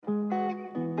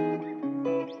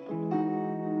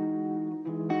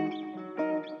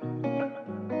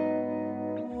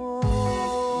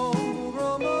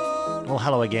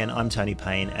hello again, I'm Tony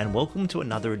Payne, and welcome to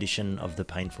another edition of The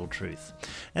Painful Truth.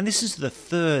 And this is the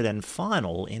third and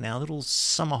final in our little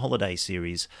summer holiday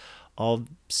series of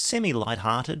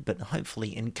semi-light-hearted but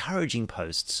hopefully encouraging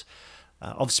posts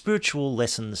of spiritual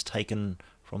lessons taken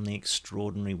from the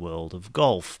extraordinary world of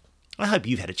golf. I hope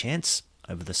you've had a chance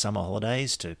over the summer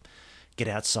holidays to get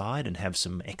outside and have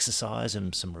some exercise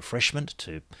and some refreshment,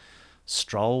 to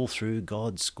stroll through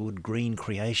God's good green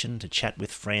creation, to chat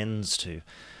with friends, to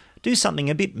do something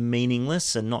a bit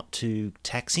meaningless and not too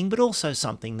taxing, but also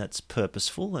something that's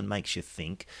purposeful and makes you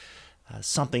think,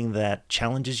 something that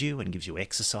challenges you and gives you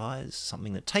exercise,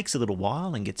 something that takes a little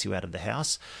while and gets you out of the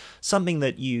house, something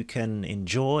that you can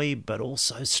enjoy but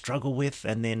also struggle with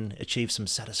and then achieve some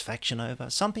satisfaction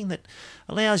over, something that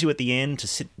allows you at the end to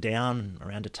sit down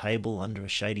around a table under a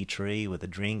shady tree with a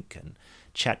drink and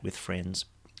chat with friends.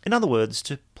 In other words,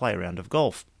 to play a round of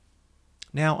golf.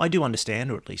 Now, I do understand,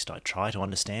 or at least I try to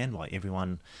understand, why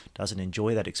everyone doesn't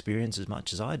enjoy that experience as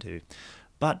much as I do.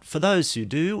 But for those who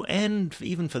do, and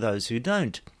even for those who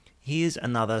don't, here's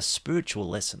another spiritual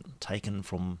lesson taken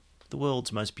from the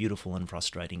world's most beautiful and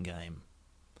frustrating game.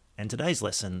 And today's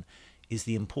lesson is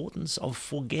the importance of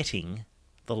forgetting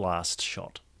the last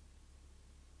shot.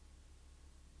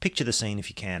 Picture the scene if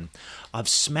you can. I've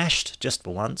smashed, just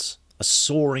for once, a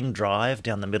soaring drive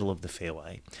down the middle of the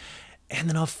fairway. And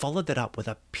then I've followed that up with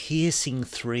a piercing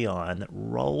 3-iron that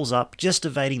rolls up, just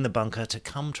evading the bunker, to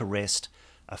come to rest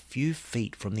a few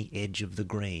feet from the edge of the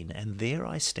green. And there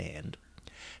I stand,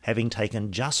 having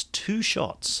taken just 2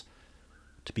 shots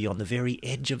to be on the very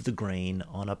edge of the green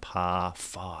on a par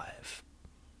 5.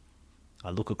 I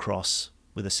look across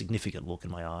with a significant look in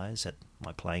my eyes at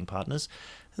my playing partners,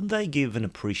 and they give an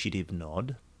appreciative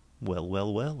nod. Well,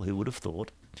 who would have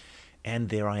thought? And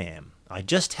there I am. I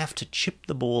just have to chip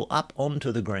the ball up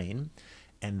onto the green,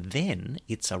 and then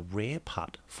it's a rare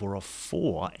putt for a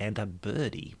 4 and a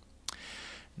birdie.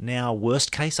 Now,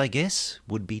 worst case, I guess,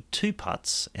 would be 2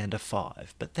 putts and a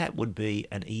 5, but that would be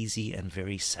an easy and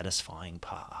very satisfying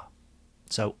par.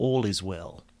 So all is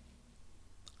well.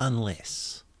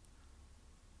 Unless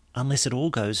it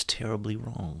all goes terribly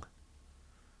wrong.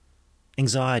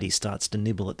 Anxiety starts to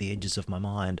nibble at the edges of my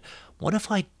mind. What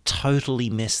if I totally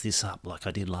mess this up like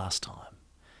I did last time?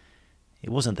 It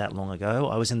wasn't that long ago.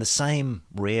 I was in the same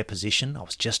rare position. I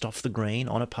was just off the green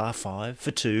on a par 5 for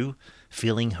 2,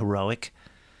 feeling heroic.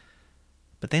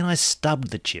 But then I stubbed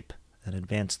the chip and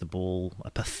advanced the ball a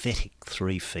pathetic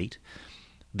 3 feet.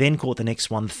 Then caught the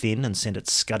next one thin and sent it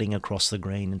scudding across the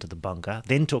green into the bunker.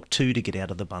 Then took 2 to get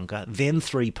out of the bunker. Then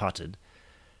 3 putted.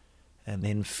 And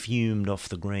then fumed off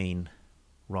the green,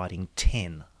 writing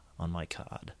 10 on my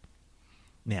card.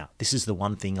 Now, this is the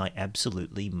one thing I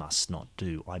absolutely must not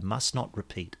do. I must not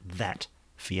repeat that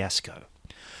fiasco.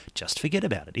 Just forget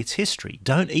about it. It's history.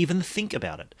 Don't even think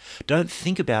about it. Don't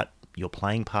think about your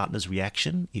playing partner's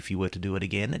reaction if you were to do it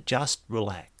again. Just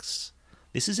relax.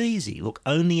 This is easy. Look,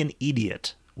 only an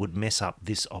idiot would mess up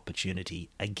this opportunity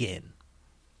again.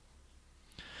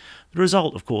 The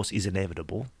result, of course, is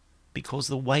inevitable because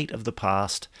the weight of the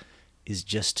past is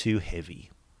just too heavy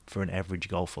for an average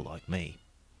golfer like me.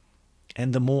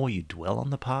 And the more you dwell on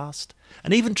the past,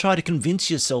 and even try to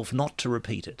convince yourself not to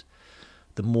repeat it,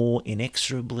 the more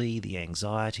inexorably the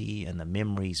anxiety and the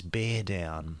memories bear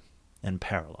down and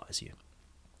paralyse you.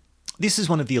 This is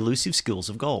one of the elusive skills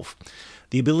of golf,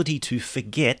 the ability to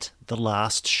forget the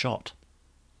last shot,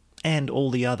 and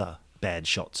all the other bad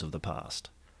shots of the past.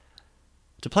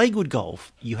 To play good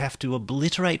golf, you have to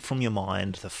obliterate from your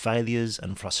mind the failures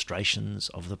and frustrations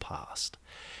of the past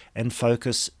and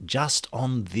focus just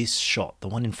on this shot, the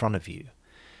one in front of you,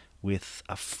 with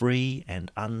a free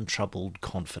and untroubled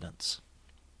confidence.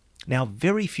 Now,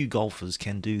 very few golfers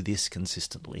can do this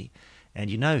consistently, and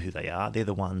you know who they are. They're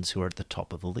the ones who are at the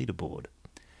top of the leaderboard.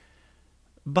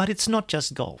 But it's not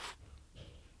just golf.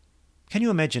 Can you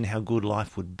imagine how good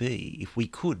life would be if we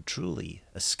could truly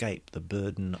escape the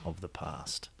burden of the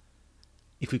past?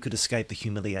 If we could escape the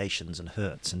humiliations and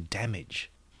hurts and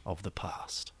damage of the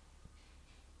past?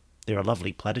 There are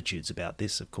lovely platitudes about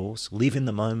this, of course. Live in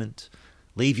the moment.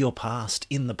 Leave your past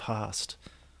in the past.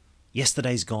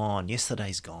 Yesterday's gone.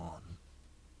 Yesterday's gone.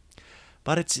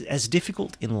 But it's as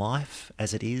difficult in life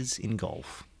as it is in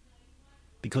golf,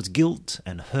 because guilt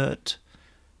and hurt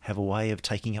have a way of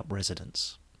taking up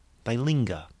residence. They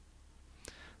linger.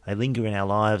 They linger in our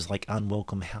lives like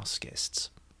unwelcome houseguests.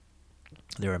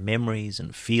 There are memories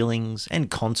and feelings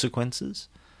and consequences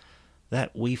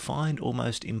that we find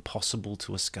almost impossible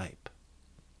to escape.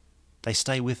 They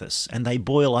stay with us and they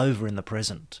boil over in the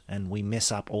present, and we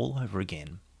mess up all over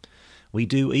again. We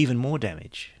do even more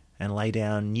damage and lay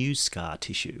down new scar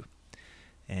tissue,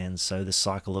 And so the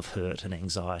cycle of hurt and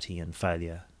anxiety and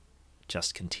failure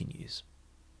just continues.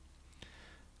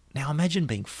 Now imagine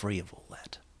being free of all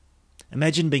that.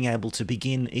 Imagine being able to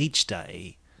begin each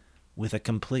day with a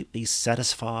completely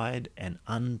satisfied and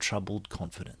untroubled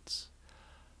confidence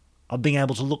of being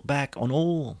able to look back on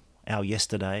all our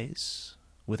yesterdays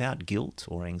without guilt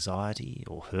or anxiety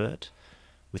or hurt,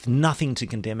 with nothing to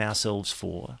condemn ourselves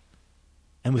for,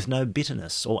 and with no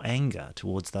bitterness or anger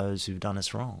towards those who've done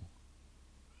us wrong.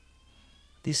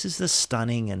 This is the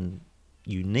stunning and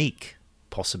unique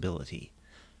possibility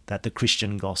that the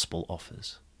Christian gospel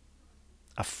offers.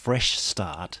 A fresh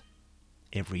start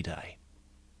every day.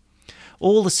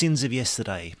 All the sins of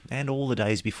yesterday and all the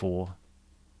days before,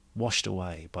 washed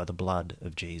away by the blood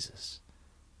of Jesus,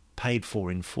 paid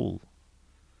for in full,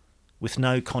 with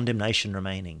no condemnation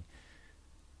remaining,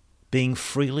 being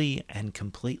freely and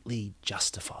completely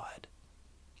justified,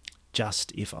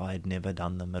 just if I had never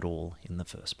done them at all in the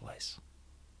first place.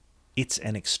 It's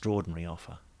an extraordinary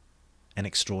offer, an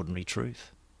extraordinary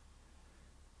truth.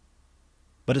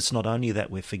 But it's not only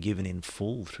that we're forgiven in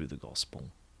full through the gospel,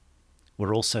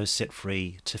 we're also set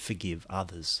free to forgive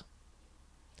others.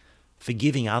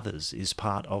 Forgiving others is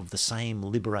part of the same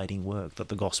liberating work that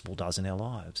the gospel does in our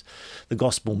lives. The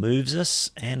gospel moves us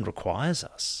and requires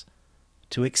us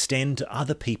to extend to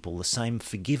other people the same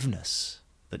forgiveness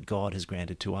that God has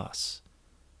granted to us,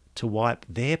 to wipe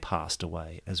their past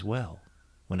away as well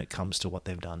when it comes to what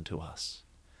they've done to us.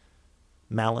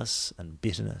 Malice and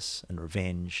bitterness and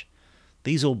revenge,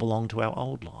 these all belong to our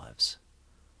old lives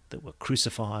that were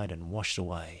crucified and washed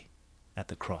away at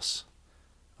the cross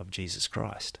of Jesus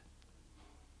Christ.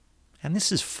 And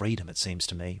this is freedom, it seems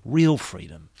to me, real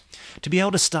freedom, to be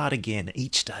able to start again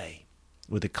each day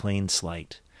with a clean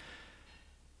slate,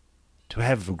 to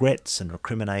have regrets and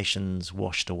recriminations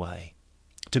washed away,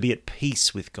 to be at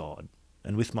peace with God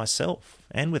and with myself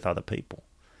and with other people,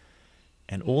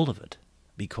 and all of it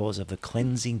because of the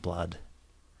cleansing blood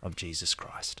of Jesus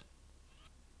Christ.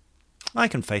 I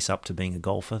can face up to being a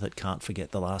golfer that can't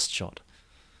forget the last shot.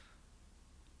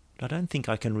 But I don't think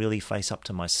I can really face up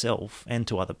to myself and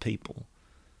to other people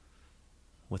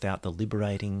without the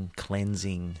liberating,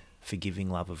 cleansing, forgiving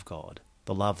love of God,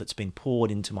 the love that's been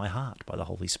poured into my heart by the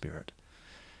Holy Spirit.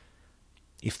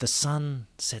 If the Son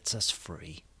sets us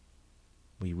free,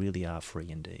 we really are free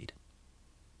indeed.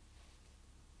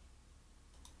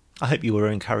 I hope you were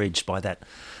encouraged by that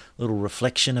little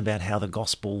reflection about how the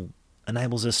gospel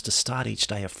enables us to start each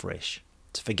day afresh,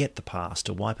 to forget the past,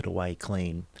 to wipe it away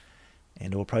clean,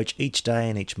 and to approach each day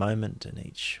and each moment and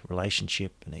each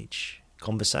relationship and each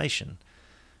conversation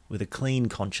with a clean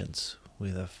conscience,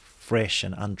 with a fresh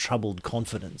and untroubled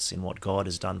confidence in what God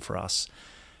has done for us,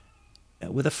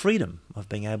 with a freedom of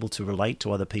being able to relate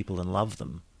to other people and love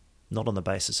them, not on the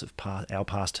basis of our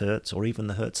past hurts or even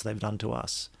the hurts they've done to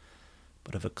us,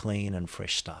 but of a clean and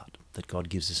fresh start that God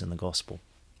gives us in the gospel.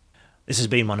 This has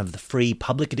been one of the free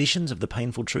public editions of The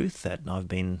Painful Truth that I've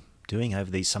been doing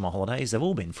over these summer holidays. They've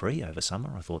all been free over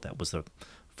summer. I thought that was the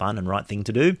fun and right thing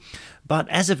to do. But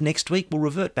as of next week, we'll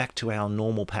revert back to our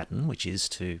normal pattern, which is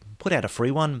to put out a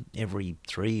free one every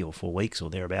 3 or 4 weeks or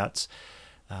thereabouts,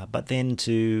 but then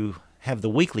to have the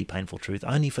weekly Painful Truth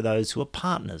only for those who are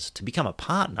partners. To become a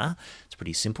partner, it's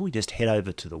pretty simple. You just head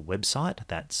over to the website.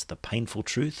 That's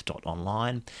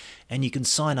thepainfultruth.online, and you can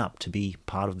sign up to be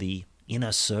part of the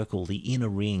inner circle, the inner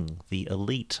ring, the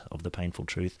elite of the Painful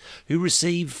Truth, who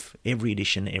receive every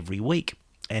edition every week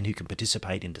and who can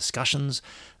participate in discussions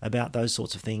about those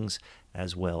sorts of things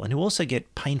as well, and who also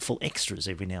get painful extras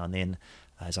every now and then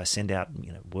as I send out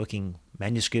working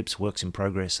manuscripts, works in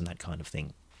progress, and that kind of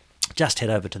thing. Just head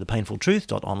over to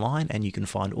thepainfultruth.online and you can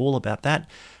find all about that.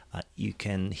 You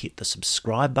can hit the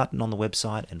subscribe button on the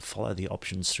website and follow the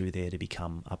options through there to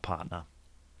become a partner.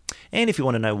 And if you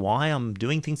want to know why I'm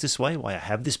doing things this way, why I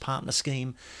have this partner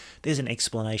scheme, there's an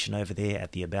explanation over there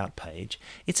at the About page.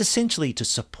 It's essentially to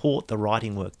support the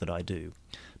writing work that I do.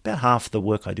 About half the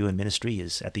work I do in ministry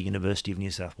is at the University of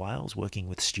New South Wales, working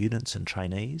with students and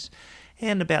trainees.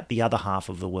 And about the other half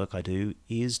of the work I do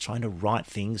is trying to write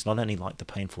things, not only like The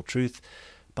Painful Truth,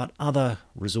 but other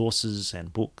resources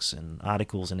and books and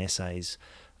articles and essays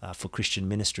for Christian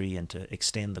ministry and to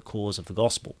extend the cause of the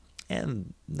gospel.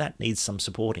 And that needs some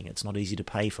supporting. It's not easy to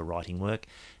pay for writing work,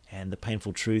 and The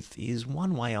Painful Truth is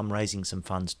one way I'm raising some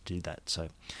funds to do that. So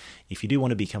if you do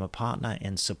want to become a partner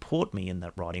and support me in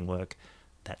that writing work,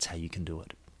 that's how you can do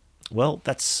it. Well,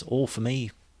 that's all for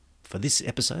me for this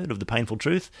episode of The Painful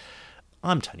Truth.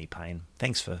 I'm Tony Payne.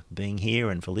 Thanks for being here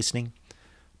and for listening.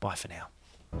 Bye for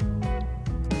now.